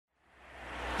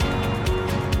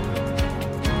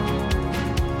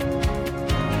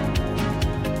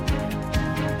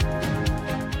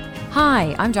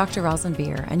Hi, I'm Dr. Rosalind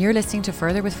Beer, and you're listening to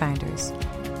Further with Founders.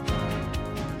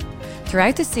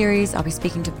 Throughout this series, I'll be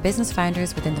speaking to business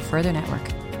founders within the Further network.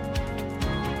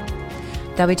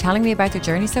 They'll be telling me about their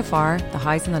journey so far, the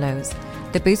highs and the lows,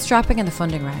 the bootstrapping and the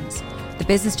funding rounds, the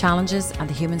business challenges and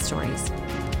the human stories.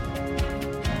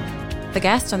 The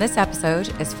guest on this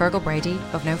episode is Feargal Brady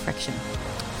of NoFrixion.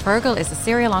 Feargal is a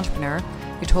serial entrepreneur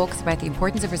who talks about the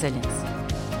importance of resilience.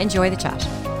 Enjoy the chat.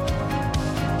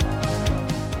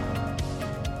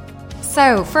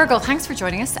 So, Feargal, thanks for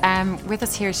joining us. With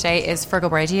us here today is Feargal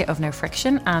Brady of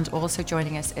NoFrixion, and also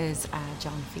joining us is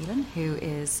John Phelan, who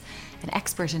is an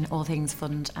expert in all things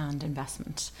fund and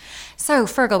investment. So,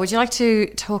 Feargal, would you like to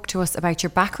talk to us about your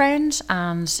background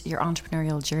and your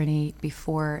entrepreneurial journey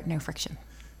before NoFrixion?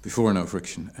 Before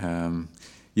NoFrixion,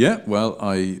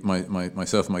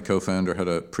 myself and my co-founder had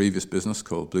a previous business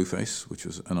called Blueface, which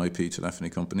was an IP telephony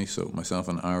company. So myself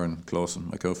and Aaron Clausen,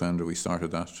 my co-founder, we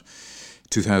started that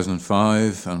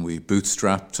 2005, and we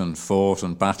bootstrapped and fought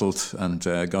and battled and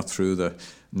got through the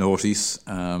noughties.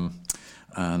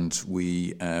 And it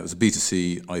was a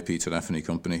B2C IP telephony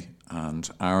company. And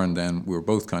Aaron then, we were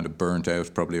both kind of burnt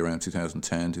out probably around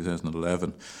 2010,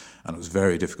 2011. And it was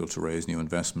very difficult to raise new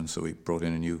investment. So we brought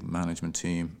in a new management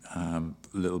team, a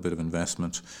little bit of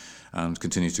investment, and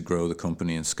continued to grow the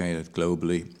company and scale it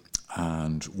globally.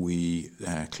 And we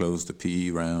closed the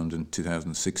PE round in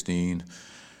 2016.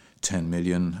 10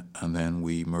 million, and then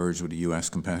we merged with a US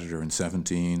competitor in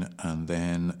 17, and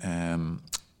then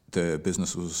the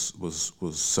business was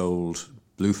sold.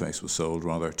 Blueface was sold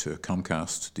rather to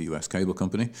Comcast, the US cable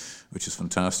company, which is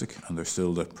fantastic, and they're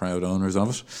still the proud owners of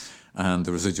it. And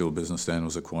the residual business then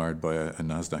was acquired by a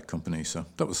NASDAQ company. So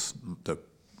that was the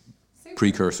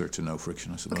precursor to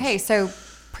NoFrixion, I suppose. Okay, so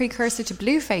precursor to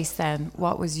Blueface then,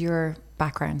 what was your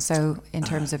background? So in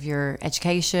terms of your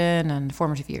education and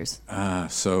formative years?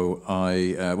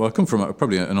 I come from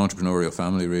probably an entrepreneurial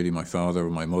family, really. My father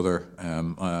and my mother.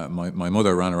 My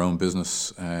mother ran her own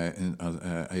business at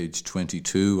age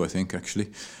 22, I think,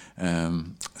 actually.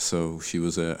 So she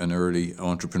was an early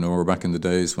entrepreneur back in the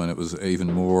days when it was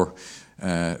even more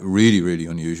really, really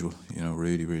unusual,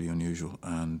 really, really unusual,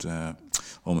 and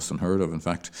almost unheard of, in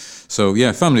fact. So,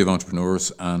 family of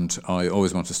entrepreneurs, and I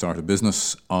always wanted to start a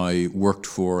business. I worked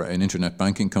for an internet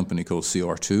banking company called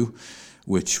CR2,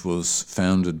 which was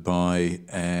founded by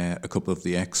a couple of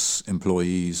the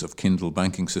ex-employees of Kindle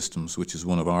Banking Systems, which is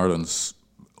one of Ireland's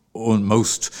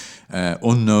most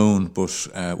unknown, but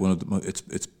one of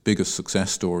its biggest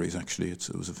success stories, actually. It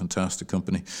was a fantastic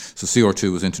company. So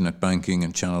CR2 was internet banking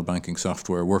and channel banking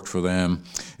software. Worked for them.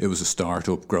 It was a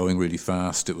startup growing really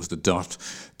fast. It was the dot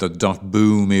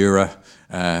boom era,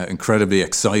 incredibly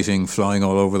exciting, flying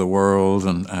all over the world.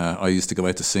 And I used to go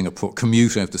out to Singapore,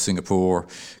 commute out to Singapore,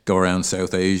 go around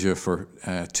South Asia for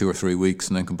 2 or 3 weeks,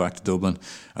 and then come back to Dublin.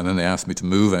 And then they asked me to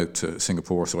move out to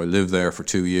Singapore, so I lived there for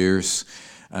 2 years.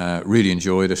 Really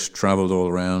enjoyed it. Travelled all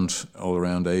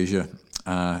around Asia,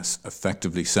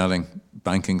 effectively selling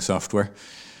banking software.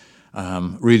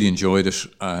 Really enjoyed it.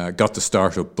 Got the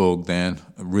startup bug then.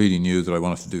 I really knew that I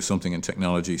wanted to do something in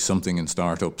technology, something in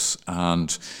startups,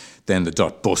 and then the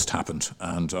dot bust happened,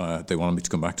 and they wanted me to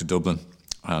come back to Dublin,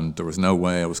 and there was no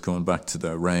way I was coming back to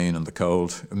the rain and the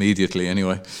cold immediately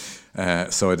anyway.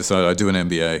 So I decided I'd do an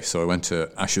MBA. So I went to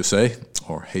HEC,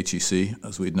 or HEC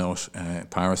as we'd know it,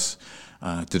 Paris.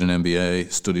 Did an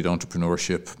MBA, studied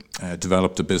entrepreneurship,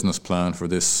 developed a business plan for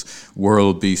this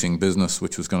world-beating business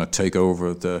which was going to take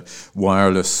over the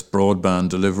wireless broadband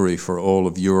delivery for all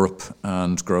of Europe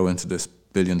and grow into this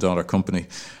billion-dollar company.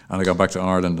 And I got back to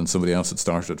Ireland and somebody else had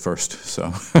started it first.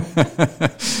 So,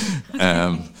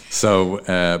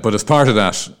 but as part of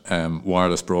that,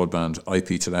 wireless broadband,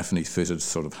 IP telephony fitted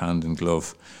sort of hand in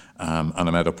glove, and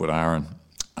I met up with Aaron.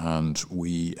 And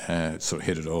we sort of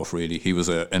hit it off, really. He was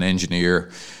an engineer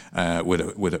with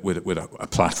a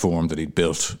platform that he'd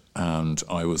built, and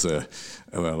I'm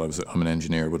an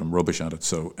engineer, but I'm rubbish at it.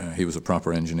 So he was a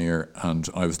proper engineer, and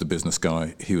I was the business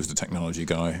guy. He was the technology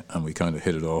guy, and we kind of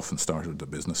hit it off and started the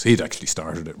business. He'd actually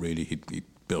started it, really. He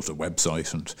built a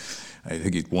website, and I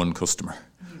think he'd one customer.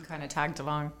 You kind of tagged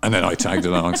along. And then I tagged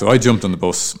along. So I jumped on the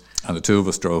bus, and the two of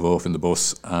us drove off in the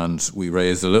bus, and we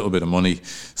raised a little bit of money.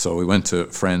 So we went to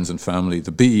friends and family.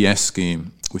 The BES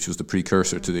scheme which was the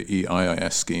precursor to the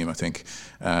EIIS scheme, I think,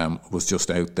 was just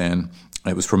out then.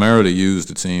 It was primarily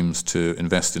used, it seems, to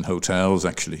invest in hotels,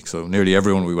 actually. So nearly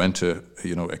everyone we went to,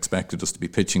 expected us to be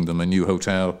pitching them a new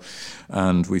hotel.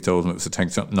 And we told them it was a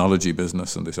technology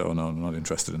business. And they said, oh, no, I'm not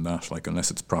interested in that. Like, unless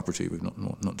it's property, we've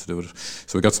nothing to do with it.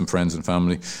 So we got some friends and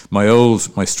family.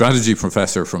 My strategy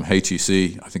professor from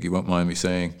HEC, I think he won't mind me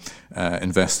saying,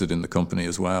 invested in the company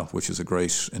as well, which is a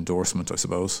great endorsement, I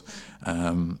suppose.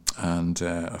 And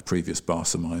a previous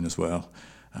boss of mine as well.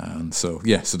 And so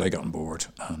they got on board,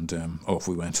 and off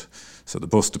we went. So the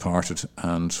bus departed,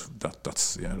 and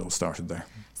that's it all started there.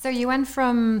 So you went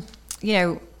from,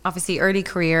 obviously early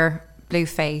career,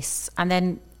 Blueface, and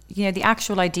then, the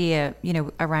actual idea,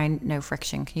 around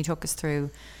NoFrixion. Can you talk us through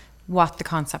what the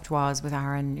concept was with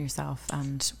Aaron, yourself,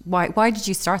 and why did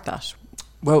you start that?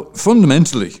 Well,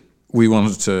 fundamentally, we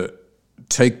wanted to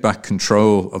take back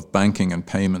control of banking and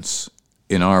payments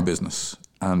in our business.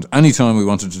 And anytime we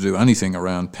wanted to do anything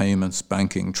around payments,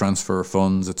 banking, transfer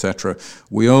funds, etc.,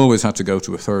 we always had to go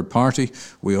to a third party.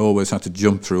 We always had to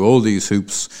jump through all these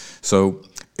hoops. So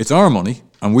it's our money,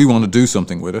 and we want to do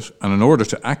something with it. And in order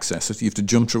to access it, you have to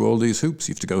jump through all these hoops.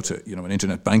 You have to go to an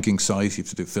internet banking site. You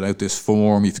have to fill out this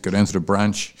form. You have to go down to the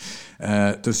branch.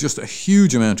 There's just a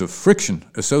huge amount of friction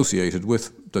associated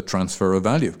with the transfer of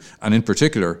value, and in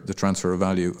particular, the transfer of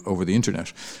value over the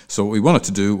internet. So what we wanted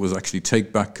to do was actually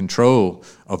take back control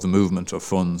of the movement of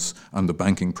funds and the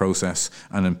banking process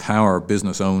and empower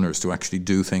business owners to actually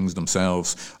do things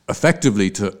themselves, effectively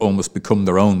to almost become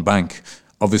their own bank.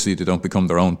 Obviously, they don't become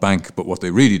their own bank, but what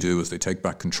they really do is they take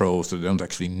back control, so they don't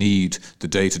actually need the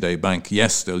day-to-day bank.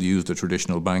 Yes, they'll use the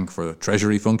traditional bank for the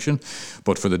treasury function,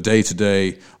 but for the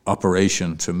day-to-day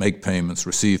operation, to make payments,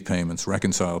 receive payments,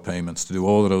 reconcile payments, to do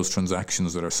all of those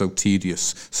transactions that are so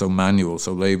tedious, so manual,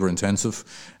 so labour-intensive,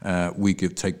 we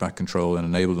take back control and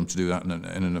enable them to do that in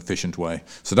an efficient way.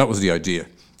 So that was the idea.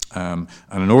 And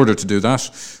in order to do that,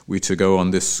 we had to go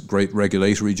on this great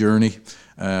regulatory journey,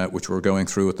 which we're going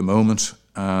through at the moment,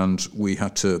 and we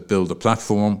had to build a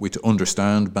platform. We had to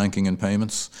understand banking and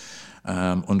payments,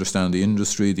 understand the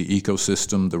industry, the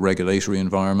ecosystem, the regulatory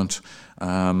environment.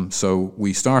 So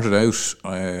we started out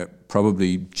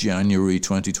probably January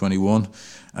 2021,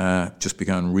 just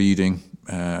began reading,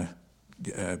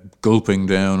 gulping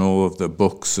down all of the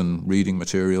books and reading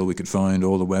material we could find,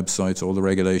 all the websites, all the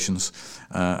regulations,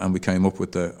 and we came up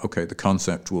with the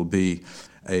concept will be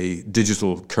a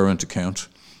digital current account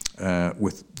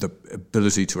with the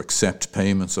ability to accept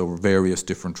payments over various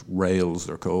different rails,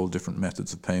 they're called, different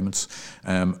methods of payments,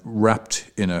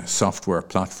 wrapped in a software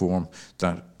platform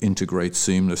that integrates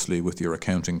seamlessly with your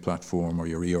accounting platform or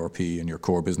your ERP and your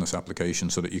core business application,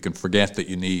 so that you can forget that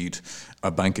you need a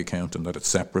bank account and that it's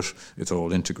separate. It's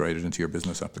all integrated into your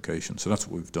business application. So that's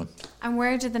what we've done. And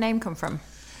where did the name come from?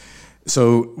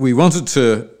 So we wanted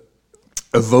to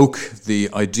evoke the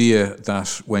idea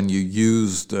that when you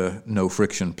use the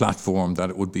NoFrixion platform, that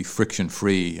it would be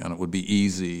friction-free and it would be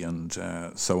easy and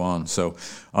so on. So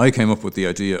I came up with the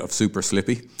idea of Super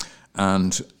Slippy,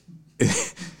 and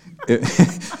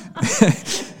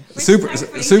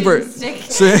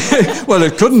well,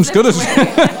 it couldn't, could it?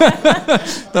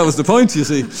 That was the point, you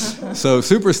see. So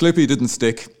Super Slippy didn't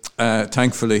stick.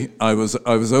 Thankfully, I was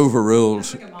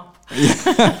overruled.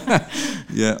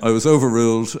 Yeah, I was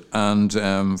overruled, and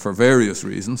for various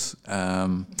reasons,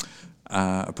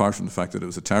 apart from the fact that it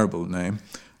was a terrible name,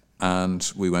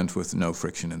 and we went with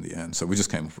NoFrixion in the end. So we just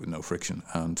came up with NoFrixion,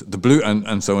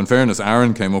 and so in fairness,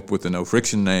 Aaron came up with the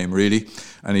NoFrixion name really,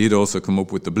 and he'd also come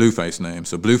up with the Blueface name.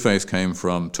 So Blueface came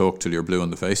from talk till you're blue in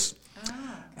the face.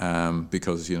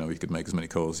 Because you could make as many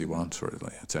calls as you want, or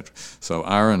etc. So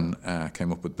Aaron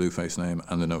came up with Blueface name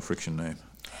and the NoFrixion name.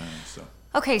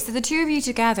 Okay, so the two of you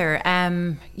together,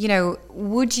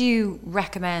 would you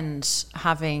recommend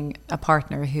having a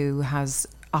partner who has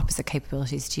opposite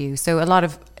capabilities to you? So a lot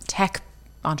of tech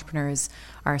entrepreneurs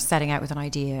are setting out with an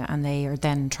idea and they are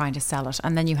then trying to sell it.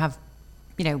 And then you have,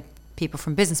 people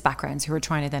from business backgrounds who are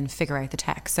trying to then figure out the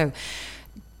tech. So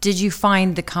did you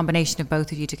find the combination of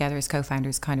both of you together as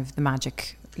co-founders kind of the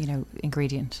magic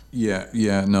ingredient?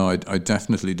 No, I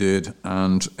definitely did.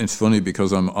 And it's funny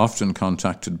because I'm often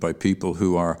contacted by people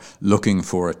who are looking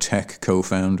for a tech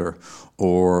co-founder,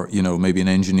 or maybe an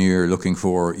engineer looking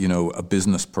for a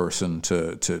business person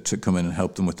to come in and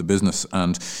help them with the business.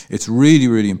 And it's really,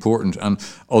 really important. And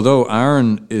although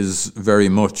Aaron is very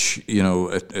much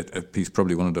he's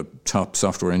probably one of the top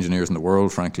software engineers in the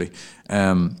world, frankly,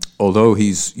 although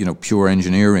he's pure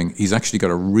engineering, he's actually got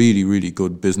a really, really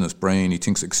good business brain. He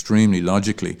thinks extremely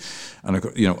logically. And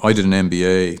I did an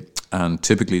MBA and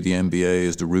typically the MBA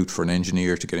is the route for an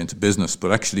engineer to get into business.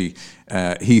 But actually,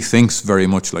 he thinks very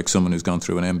much like someone who's gone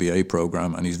through an MBA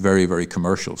program, and he's very, very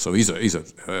commercial. So he's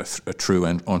a true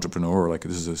entrepreneur. Like,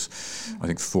 this is his, I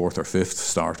think, 4th or 5th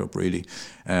startup, really.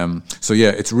 So yeah,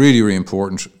 it's really, really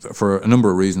important for a number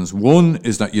of reasons. One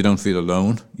is that you don't feel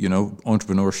alone. You know,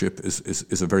 entrepreneurship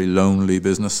is a very lonely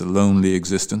business, a lonely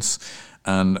existence.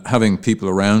 And having people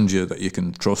around you that you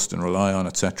can trust and rely on,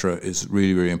 etc., is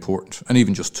really, really important. And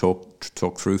even just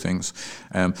talk through things.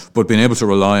 But being able to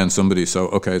rely on somebody, so,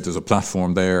 okay, there's a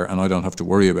platform there and I don't have to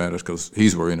worry about it because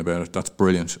he's worrying about it, that's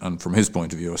brilliant. And from his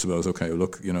point of view, I suppose, okay,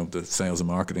 look, you know, the sales and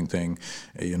marketing thing,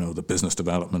 you know, the business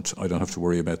development, I don't have to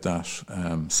worry about that.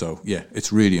 So, yeah,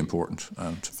 it's really important.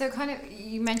 And so kind of,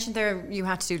 you mentioned there you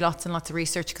had to do lots and lots of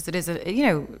research because it is,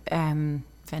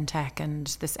 fintech, and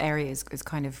this area is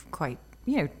kind of quite,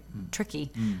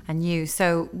 tricky and new.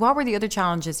 So what were the other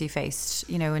challenges you faced,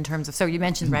 in terms of, so you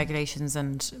mentioned regulations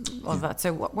and all of that.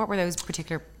 So what were those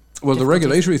particular Well, the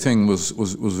regulatory thing was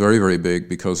very, very big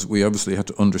because we obviously had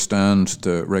to understand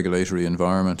the regulatory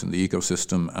environment and the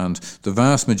ecosystem, and the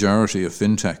vast majority of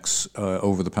fintechs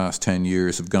over the past 10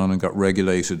 years have gone and got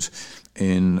regulated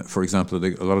in, for example,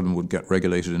 a lot of them would get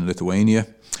regulated in Lithuania,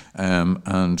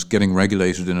 and getting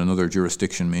regulated in another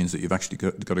jurisdiction means that you've actually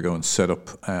got to go and set up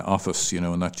office,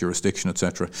 in that jurisdiction,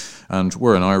 etc. And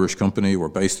we're an Irish company, we're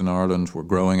based in Ireland, we're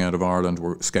growing out of Ireland,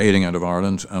 we're scaling out of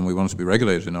Ireland, and we wanted to be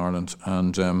regulated in Ireland.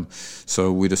 And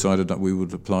so we decided that we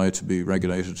would apply to be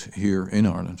regulated here in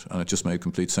Ireland, and it just made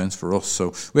complete sense for us.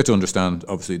 So we had to understand,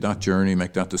 obviously, that journey,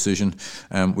 make that decision.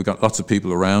 We got lots of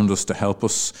people around us to help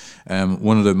us.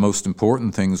 One of the most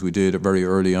important things we did very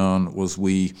early on was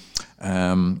we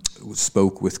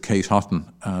spoke with Kate Houghton,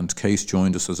 and Kate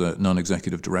joined us as a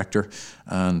non-executive director,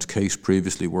 and Kate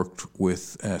previously worked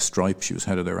with Stripe. She was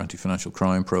head of their anti-financial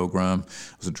crime program,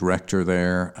 was a director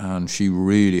there, and she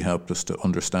really helped us to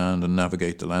understand and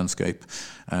navigate the landscape.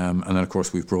 And then, of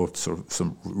course, we've brought sort of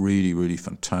some really, really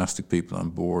fantastic people on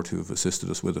board who have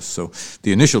assisted us with us. So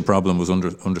the initial problem was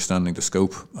understanding the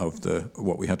scope of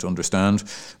what we had to understand,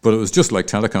 but it was just like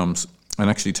telecoms. And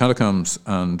actually, telecoms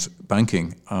and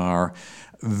banking are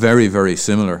very, very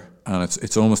similar. And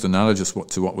it's almost analogous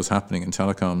to what was happening in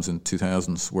telecoms in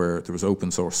 2000s, where there was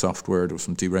open source software, there was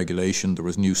some deregulation, there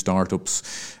was new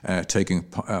startups taking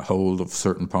hold of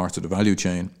certain parts of the value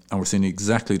chain. And we're seeing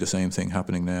exactly the same thing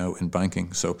happening now in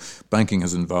banking. So banking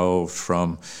has evolved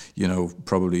from,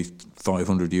 probably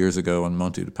 500 years ago on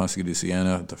Monte de Paschi di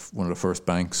Siena, one of the first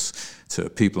banks, to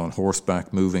people on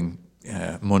horseback moving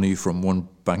money from one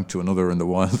bank to another in the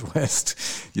Wild West,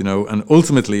 and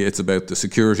ultimately it's about the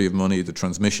security of money, the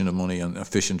transmission of money, and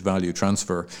efficient value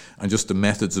transfer, and just the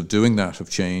methods of doing that have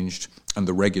changed, and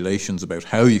the regulations about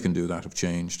how you can do that have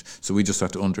changed. So we just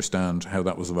had to understand how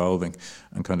that was evolving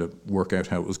and kind of work out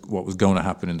what was going to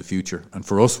happen in the future. And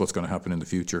for us, what's going to happen in the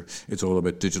future, it's all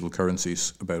about digital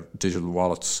currencies, about digital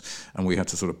wallets, and we had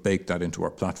to sort of bake that into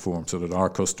our platform so that our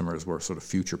customers were sort of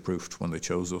future-proofed when they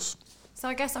chose us. So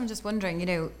I guess I'm just wondering,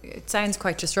 it sounds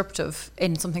quite disruptive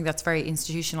in something that's very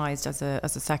institutionalized as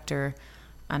a sector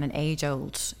and an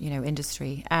age-old,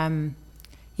 industry.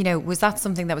 Was that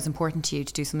something that was important to you,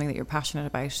 to do something that you're passionate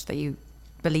about, that you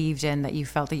believed in, that you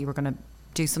felt that you were going to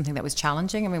do something that was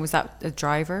challenging? I mean, was that a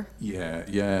driver?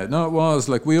 Yeah. No, it was.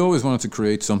 Like, we always wanted to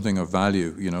create something of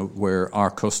value, where our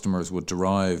customers would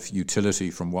derive utility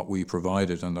from what we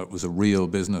provided, and that was a real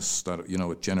business that,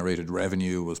 it generated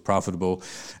revenue, was profitable,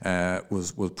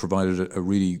 was provided a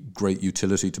really great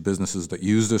utility to businesses that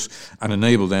used it and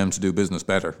enabled them to do business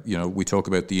better. We talk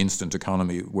about the instant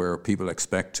economy, where people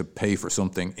expect to pay for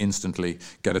something instantly,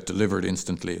 get it delivered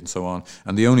instantly, and so on.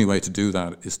 And the only way to do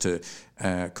that is to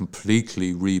completely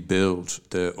rebuild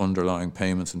the underlying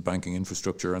payments and banking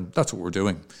infrastructure, and that's what we're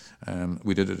doing.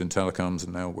 We did it in telecoms,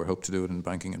 and now we hope to do it in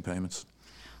banking and payments.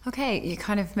 Okay, you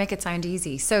kind of make it sound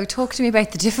easy. So talk to me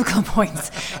about the difficult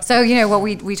points. So, what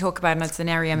we talk about, and it's an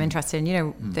area I'm interested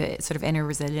in, the sort of inner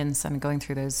resilience and going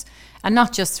through those, and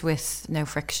not just with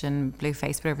NoFrixion,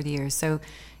 Blueface, but over the years. So,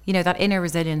 that inner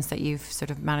resilience that you've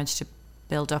sort of managed to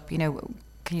build up,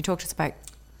 can you talk to us about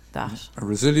that?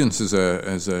 Resilience is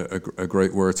a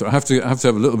great word. So I have to have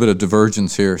a little bit of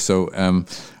divergence here. So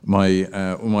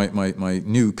my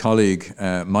new colleague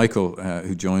Michael,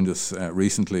 who joined us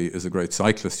recently, is a great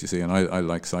cyclist. You see, and I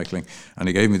like cycling. And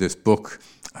he gave me this book.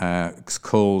 It's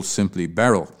called simply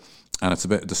Beryl. and it's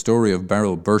about the story of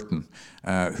Beryl Burton,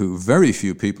 who very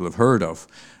few people have heard of.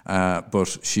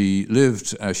 But she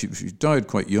lived, she died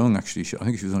quite young actually. I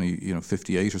think she was only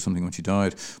 58 or something when she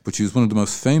died. But she was one of the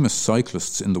most famous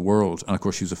cyclists in the world. And of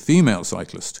course she was a female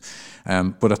cyclist.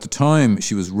 But at the time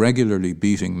she was regularly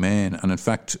beating men. And in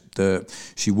fact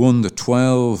she won the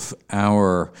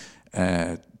 12-hour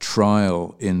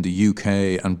trial in the UK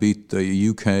and beat the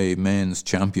UK men's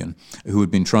champion, who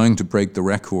had been trying to break the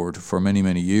record for many,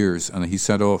 many years. And he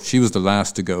set off, she was the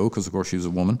last to go because of course she was a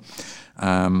woman.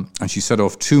 And she set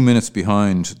off 2 minutes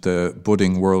behind the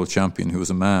budding world champion, who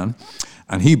was a man.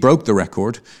 And he broke the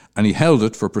record, and he held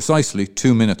it for precisely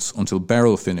 2 minutes until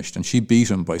Beryl finished. And she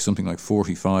beat him by something like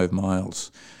 45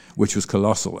 miles, which was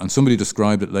colossal. And somebody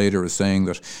described it later as saying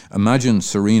that, imagine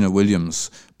Serena Williams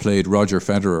played Roger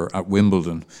Federer at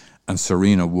Wimbledon and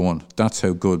Serena won. That's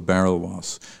how good Beryl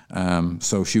was.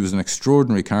 So she was an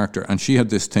extraordinary character, and she had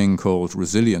this thing called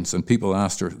resilience, and people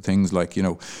asked her things like,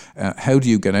 how do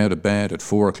you get out of bed at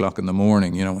 4 o'clock in the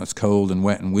morning, when it's cold and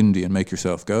wet and windy, and make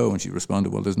yourself go? And she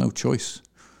responded, well, there's no choice.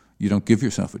 You don't give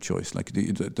yourself a choice. Like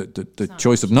the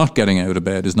choice of not getting out of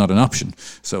bed is not an option.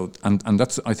 So, and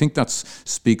that's, I think that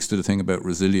speaks to the thing about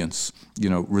resilience.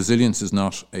 Resilience is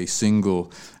not a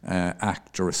single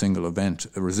act or a single event.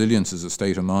 Resilience is a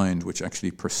state of mind which actually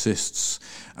persists,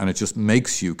 and it just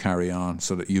makes you carry on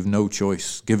so that you've no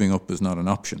choice. Giving up is not an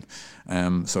option.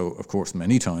 So, of course,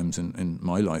 many times in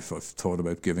my life I've thought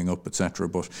about giving up, etc.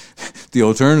 But the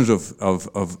alternative of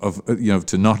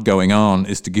to not going on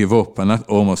is to give up, and that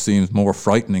almost seems more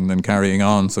frightening than carrying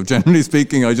on. So, generally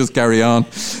speaking, I just carry on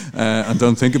and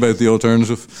don't think about the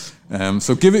alternative.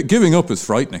 So, giving up is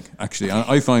frightening. Actually,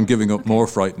 I find giving up more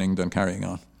frightening than carrying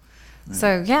on.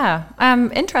 So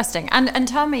interesting. And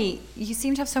tell me, you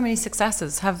seem to have so many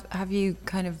successes. Have you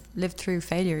kind of lived through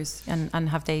failures, and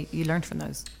have you learned from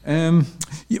those?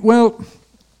 Well,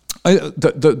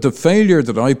 the failure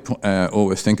that I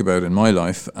always think about in my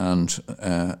life, and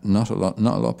not a lot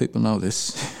of people know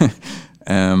this.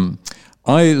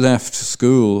 I left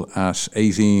school at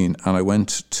 18 and I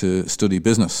went to study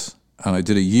business, and I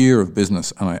did a year of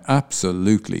business, and I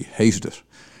absolutely hated it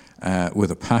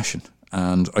with a passion.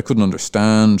 And I couldn't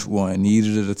understand why I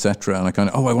needed it, etc. And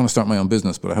I I want to start my own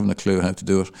business, but I haven't a clue how to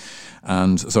do it.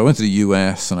 And so I went to the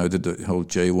US, and I did the whole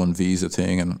J1 visa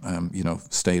thing, and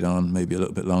stayed on maybe a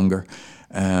little bit longer.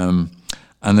 And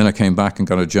then I came back and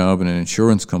got a job in an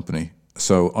insurance company.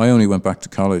 So I only went back to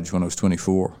college when I was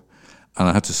 24, and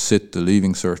I had to sit the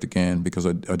leaving cert again because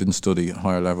I didn't study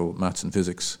higher level maths and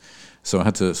physics. So I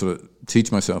had to sort of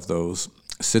teach myself those,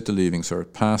 sit the leaving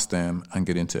cert, pass them, and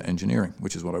get into engineering,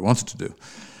 which is what I wanted to do.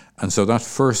 And so that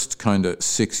first kind of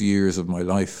 6 years of my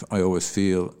life, I always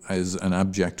feel as an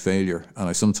abject failure. And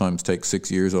I sometimes take 6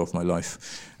 years off my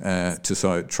life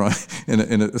to try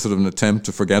in a sort of an attempt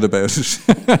to forget about it.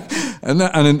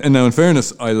 and now, in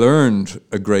fairness, I learned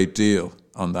a great deal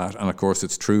on that, and of course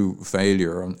it's true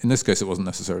failure. In this case, it wasn't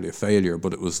necessarily a failure,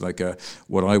 but it was like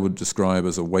what I would describe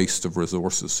as a waste of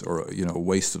resources, or a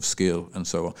waste of skill. And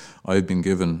so I've been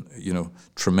given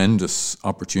tremendous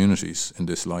opportunities in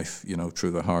this life,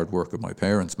 through the hard work of my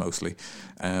parents mostly.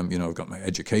 I've got my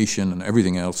education and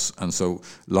everything else, and so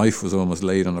life was almost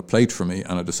laid on a plate for me,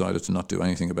 and I decided to not do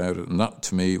anything about it, and that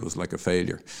to me was like a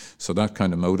failure. So that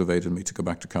kind of motivated me to go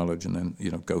back to college and then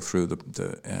go through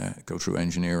go through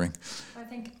engineering.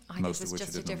 I Most think of which I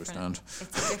didn't understand.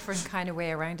 It's a different kind of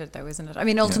way around it, though, isn't it? I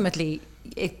mean, ultimately,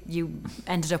 you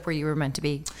ended up where you were meant to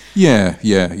be. Yeah,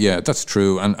 that's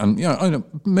true. And I know,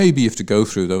 maybe you have to go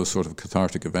through those sort of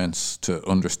cathartic events to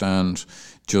understand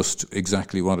just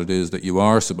exactly what it is that you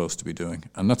are supposed to be doing.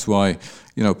 And that's why,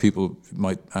 people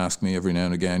might ask me every now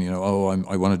and again,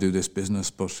 I want to do this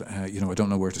business, but, I don't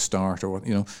know where to start, or what,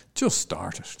 just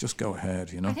start it. Just go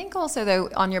ahead, I think also, though,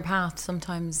 on your path,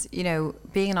 sometimes,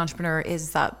 being an entrepreneur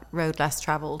is that road less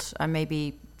travelled, and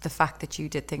maybe the fact that you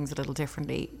did things a little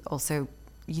differently also,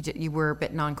 you were a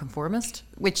bit non-conformist,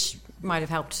 which might have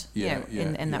helped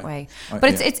in that way.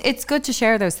 But it's good to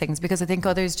share those things, because I think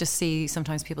others just see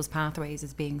sometimes people's pathways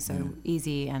as being so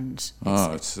easy, and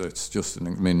it's just,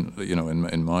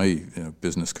 in my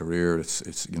business career, it's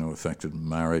affected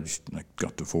marriage, like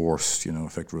got divorced,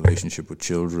 affected relationship with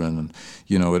children, and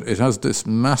it has this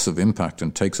massive impact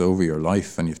and takes over your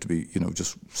life, and you have to be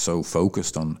just so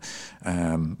focused on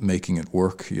making it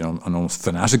work, and almost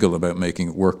fanatical about making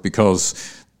it work, because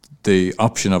the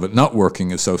option of it not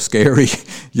working is so scary,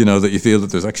 that you feel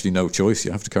that there's actually no choice.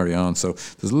 You have to carry on. So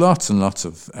there's lots and lots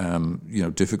of,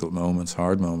 difficult moments,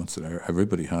 hard moments that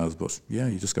everybody has. But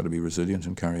you just got to be resilient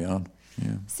and carry on.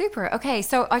 Yeah. Super. Okay,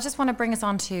 so I just want to bring us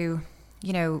on to,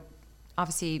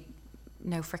 obviously,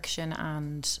 NoFrixion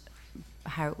and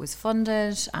how it was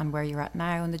funded and where you're at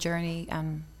now in the journey.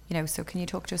 So can you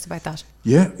talk to us about that?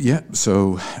 Yeah.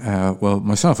 So,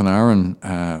 myself and Aaron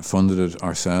funded it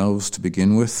ourselves to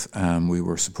begin with. We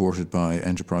were supported by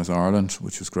Enterprise Ireland,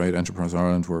 which was great. Enterprise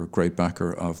Ireland were a great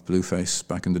backer of Blueface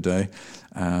back in the day.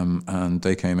 And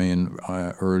they came in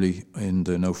early in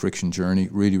the NoFrixion journey,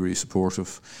 really, really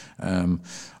supportive.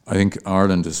 I think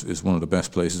Ireland is one of the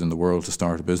best places in the world to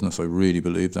start a business. I really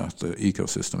believe that. The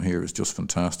ecosystem here is just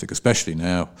fantastic, especially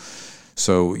now.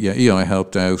 So EI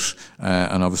helped out,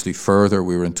 and obviously Further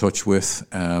we were in touch with,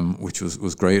 which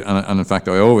was great. And in fact,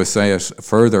 I always say it,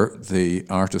 Further, the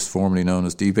artist formerly known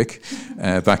as Deepic,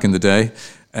 back in the day,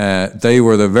 they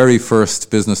were the very first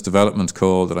business development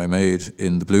call that I made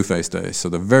in the Blueface days. So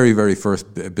the very, very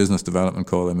first business development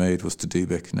call I made was to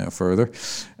Deepic, now Further.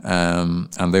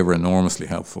 And they were enormously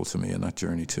helpful to me in that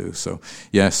journey too. So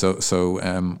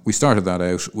we started that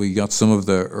out. We got some of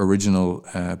the original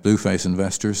Blueface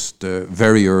investors, the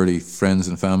very early friends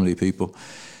and family people.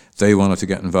 They wanted to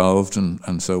get involved,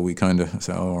 and so we kind of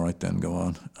said, all right, then go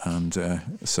on. And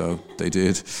so they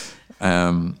did.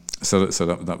 So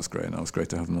that was great, and that was great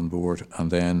to have them on board. And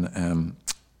then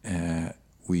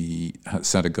we had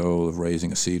set a goal of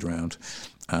raising a seed round.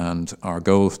 And our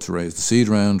goal to raise the seed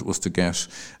round was to get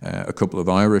a couple of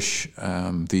Irish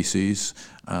VCs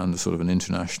and sort of an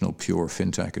international pure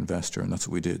fintech investor, and that's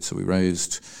what we did. So we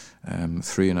raised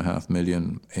 $3.5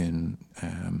 million in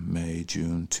May,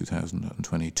 June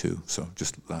 2022, so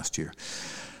just last year.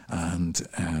 And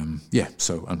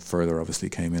and Further obviously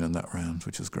came in that round,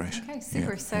 which was great. Okay,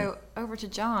 super. Over to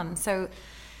John. So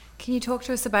can you talk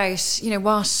to us about,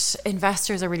 what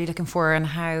investors are really looking for and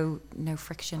how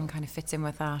NoFrixion kind of fits in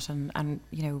with that, and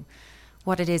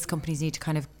what it is companies need to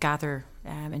kind of gather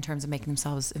in terms of making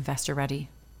themselves investor ready?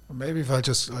 Maybe if I'll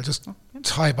just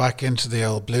tie back into the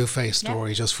old Blueface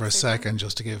story just for a second,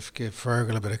 just to give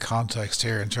Feargal a bit of context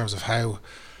here in terms of how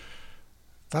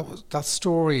that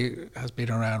story has been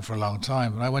around for a long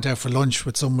time. And I went out for lunch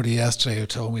with somebody yesterday who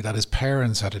told me that his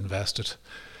parents had invested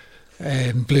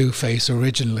in Blueface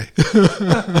originally.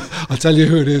 I'll tell you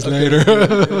who it is later.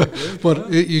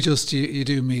 But you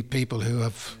do meet people who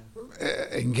have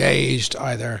engaged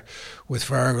either with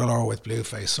Feargal or with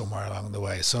Blueface somewhere along the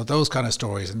way. So those kind of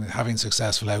stories and having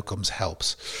successful outcomes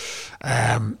helps.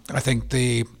 I think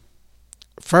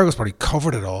Feargal's probably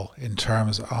covered it all in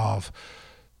terms of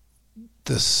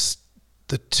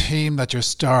the team that you're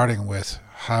starting with,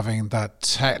 having that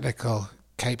technical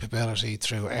capability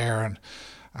through Aaron.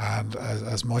 And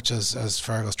as much as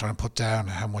Feargal's trying to put down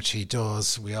how much he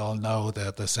does, we all know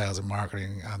that the sales and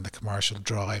marketing and the commercial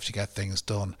drive to get things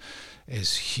done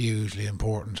is hugely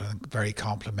important and very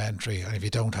complementary. And if you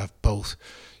don't have both,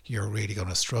 you're really going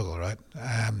to struggle, right?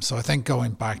 So I think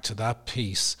going back to that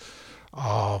piece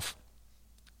of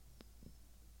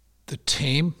the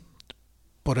team.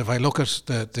 But if I look at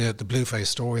the Blueface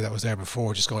story that was there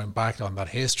before, just going back on that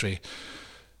history,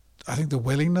 I think the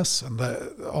willingness and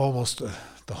the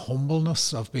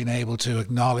humbleness of being able to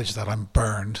acknowledge that I'm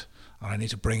burned and I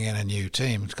need to bring in a new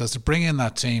team, because to bring in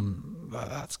that team,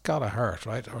 that's got to hurt,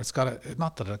 right? Or it's got to,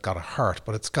 not that it got to hurt,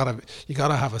 but you got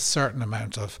to have a certain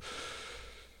amount of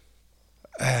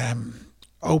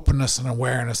openness and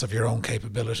awareness of your own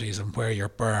capabilities and where you're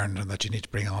burned, and that you need to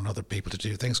bring on other people to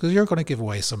do things, because you're going to give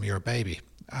away some of your baby.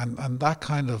 And that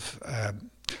kind of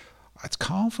it's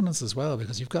confidence as well,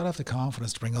 because you've got to have the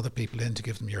confidence to bring other people in to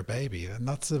give them your baby, and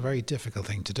that's a very difficult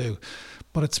thing to do.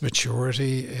 But it's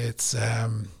maturity, it's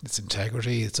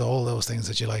integrity, it's all those things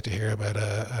that you like to hear about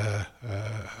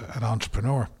an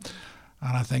entrepreneur.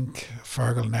 And I think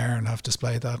Feargal and Aaron have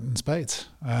displayed that in spades.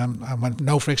 And when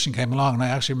NoFrixion came along, and I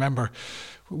actually remember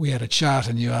we had a chat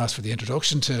and you asked for the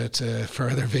introduction to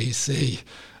Further VC,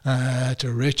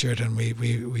 to Richard, and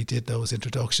we did those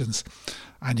introductions.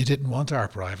 And you didn't want our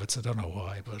privates, I don't know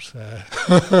why, but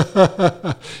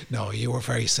no, you were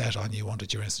very set on, you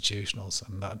wanted your institutionals,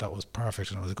 and that was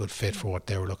perfect, and it was a good fit for what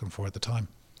they were looking for at the time.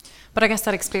 But I guess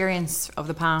that experience of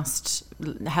the past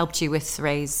helped you with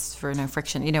raise for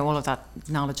NoFrixion, all of that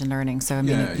knowledge and learning. So I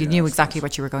mean, you knew exactly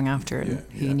what you were going after and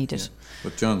who you needed.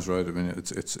 But John's right. I mean,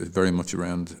 it's very much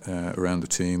around the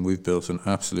team. We've built an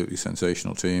absolutely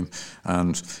sensational team,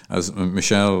 and as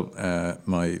Michelle,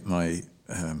 my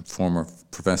former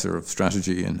professor of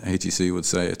strategy in HEC would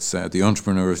say, it's the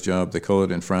entrepreneur's job. They call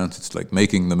it in France, it's like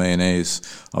making the mayonnaise.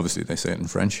 Obviously they say it in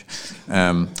French,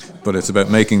 but it's about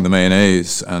making the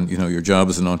mayonnaise, and your job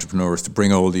as an entrepreneur is to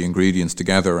bring all the ingredients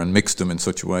together and mix them in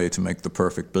such a way to make the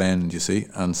perfect blend, you see.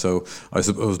 And so I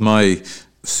suppose my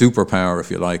superpower, if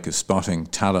you like, is spotting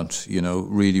talent,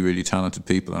 really, really talented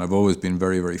people. And I've always been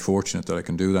very, very fortunate that I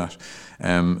can do that.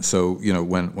 So,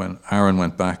 when Aaron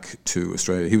went back to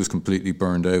Australia, he was completely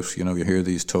burned out. You hear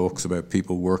these talks about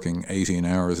people working 18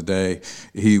 hours a day.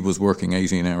 He was working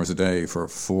 18 hours a day for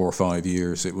 4 or 5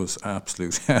 years. It was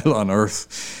absolute hell on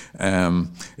earth.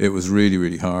 It was really,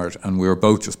 really hard. And we were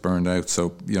both just burned out. So,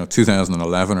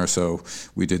 2011 or so,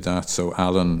 we did that. So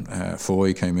Alan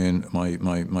Foy came in,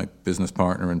 my business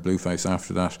partner in Blueface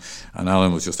after that. And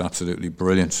Alan was just absolutely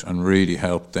brilliant and really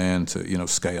helped then to,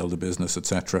 scale the business,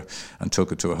 etc., and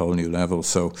took it to a whole new level.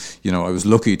 So, I was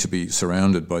lucky to be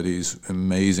surrounded by these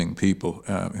amazing people,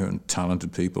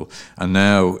 talented people. And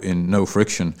now in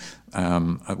NoFrixion,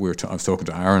 I was talking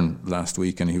to Aaron last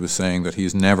week, and he was saying that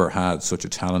he's never had such a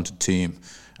talented team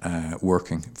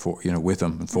working for with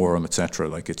him and for him, etc.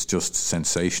 Like, it's just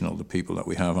sensational, the people that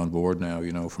we have on board now.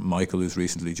 From Michael, who's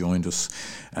recently joined us,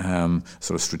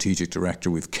 sort of strategic director.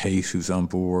 We've Kate, who's on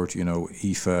board.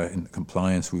 Aoife in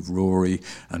compliance. We've Rory,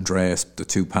 Andreas, the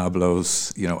two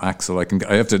Pablos. Axel. I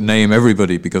have to name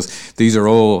everybody because these are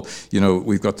all.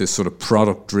 We've got this sort of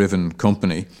product-driven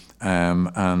company.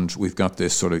 And we've got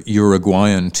this sort of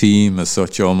Uruguayan team, as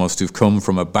such, almost, who've come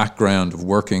from a background of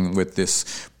working with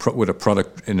a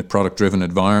product-driven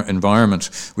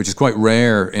environment, which is quite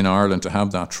rare in Ireland to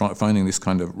have that. Finding this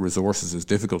kind of resources is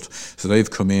difficult. So they've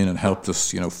come in and helped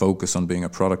us, focus on being a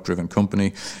product-driven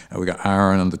company. We got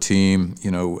Aaron on the team,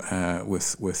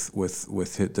 with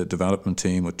the development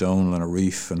team with Donal and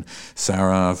Arif and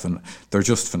Sarav, and they're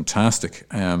just fantastic.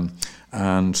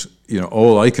 And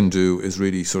all I can do is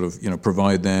really sort of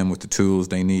provide them with the tools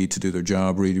they need to do their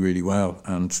job really, really well,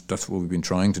 and that's what we've been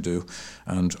trying to do.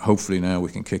 And hopefully now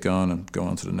we can kick on and go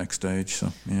on to the next stage.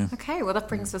 So yeah. Okay, well, that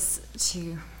brings us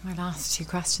to my last two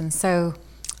questions. So,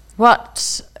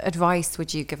 what advice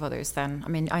would you give others then? I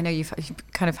mean, I know you've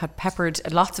kind of had peppered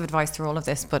lots of advice through all of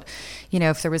this, but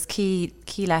if there was key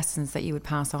lessons that you would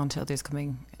pass on to others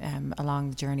coming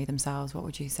along the journey themselves, what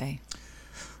would you say?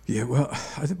 Yeah, well,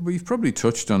 I think we've probably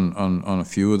touched on a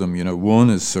few of them. One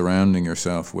is surrounding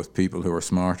yourself with people who are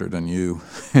smarter than you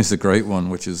is a great one,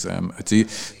 which is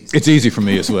it's easy for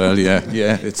me as well. Yeah,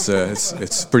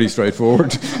 it's pretty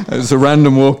straightforward. It's a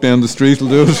random walk down the street will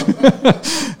do it.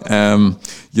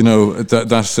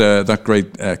 That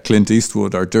great Clint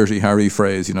Eastwood or Dirty Harry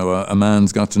phrase. A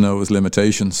man's got to know his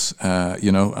limitations.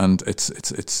 And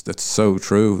it's so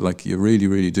true. Like, you really,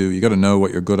 really do. You got to know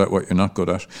what you're good at, what you're not good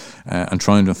at, and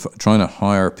trying to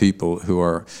hire people who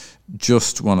are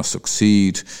just want to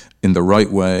succeed in the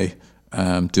right way,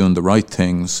 doing the right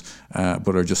things,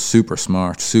 but are just super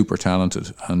smart, super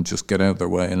talented, and just get out of their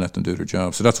way and let them do their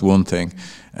job. So that's one thing.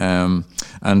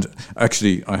 And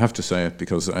actually, I have to say it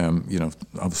because,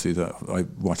 obviously I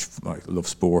love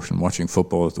sport and watching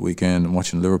football at the weekend and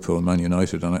watching Liverpool and Man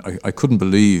United, and I couldn't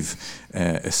believe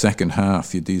a second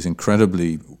half. You had these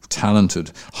incredibly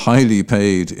talented, highly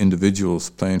paid individuals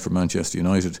playing for Manchester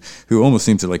United who almost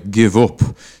seem to give up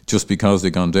just because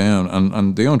they've gone down.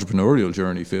 And the entrepreneurial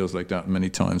journey feels like that many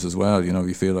times as well.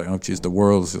 You feel like, oh geez, the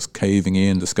world's just caving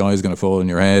in, the sky's going to fall on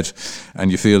your head,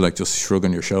 and you feel like just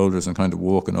shrugging your shoulders and kind of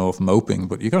walking off moping.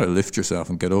 But you got to lift yourself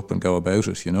and get up and go about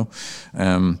it,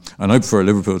 And I prefer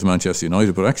Liverpool to Manchester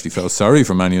United, but I actually felt sorry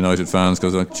for Man United fans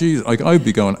because, I'd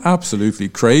be going absolutely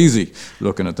crazy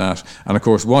looking at that. And of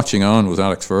course, watching on was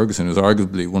Alex Ferguson, who's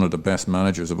arguably one of the best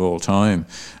managers of all time,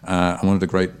 and one of the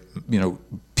great,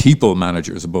 people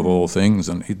managers above all things,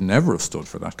 and he'd never have stood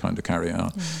for that kind of carry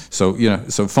on. So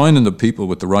so finding the people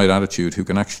with the right attitude who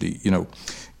can actually,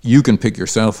 you can pick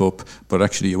yourself up, but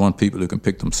actually you want people who can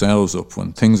pick themselves up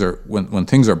when things are when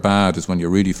things are bad is when you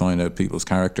really find out people's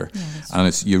character.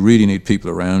 And you really need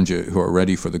people around you who are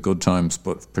ready for the good times,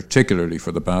 but particularly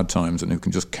for the bad times, and who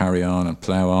can just carry on and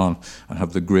plough on and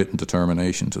have the grit and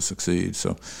determination to succeed.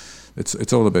 So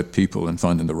it's all about people and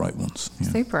finding the right ones.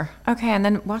 Super. Okay, and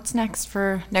then what's next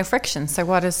for NoFrixion? So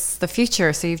what is the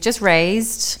future? So you've just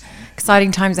raised.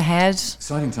 Exciting times ahead.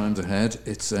 Exciting times ahead.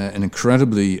 It's an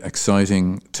incredibly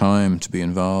exciting time to be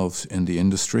involved in the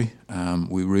industry.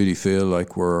 We really feel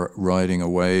like we're riding a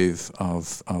wave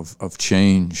of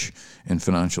change in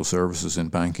financial services, in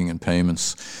banking and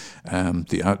payments.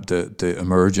 The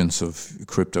emergence of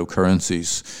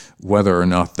cryptocurrencies, whether or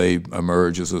not they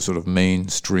emerge as a sort of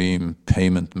mainstream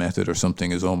payment method or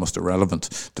something, is almost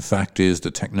irrelevant. The fact is the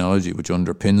technology which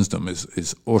underpins them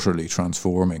is utterly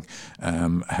transforming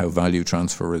how value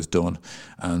transfer is done.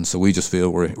 And so we just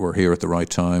feel we're here at the right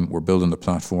time. We're building the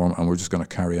platform, and we're just going to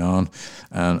carry on.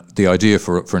 And the idea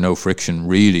for NoFrixion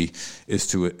really is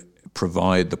to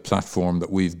provide the platform that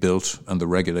we've built and the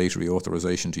regulatory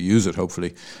authorization to use it,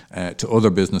 hopefully, to other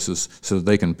businesses so that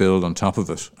they can build on top of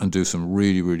it and do some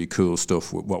really, really cool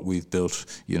stuff with what we've built,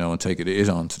 and take it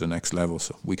on to the next level.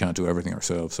 So we can't do everything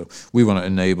ourselves. So we want to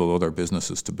enable other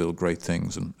businesses to build great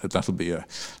things, and that'll be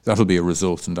a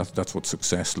result, and that's what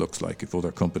success looks like. If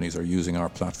other companies are using our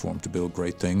platform to build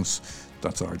great things,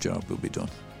 that's our job. Will be done.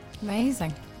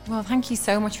 Amazing. Well, thank you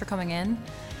so much for coming in.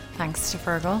 Thanks to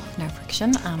Feargal,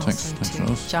 NoFrixion, and also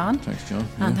to John. Thanks, John.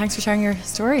 And thanks for sharing your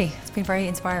story. It's been very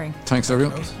inspiring. Thanks,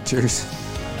 everyone. Cheers.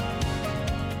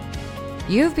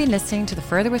 You've been listening to the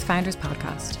Further with Founders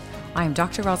podcast. I am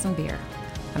Dr. Rosalind Beer.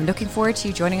 I'm looking forward to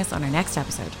you joining us on our next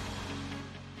episode.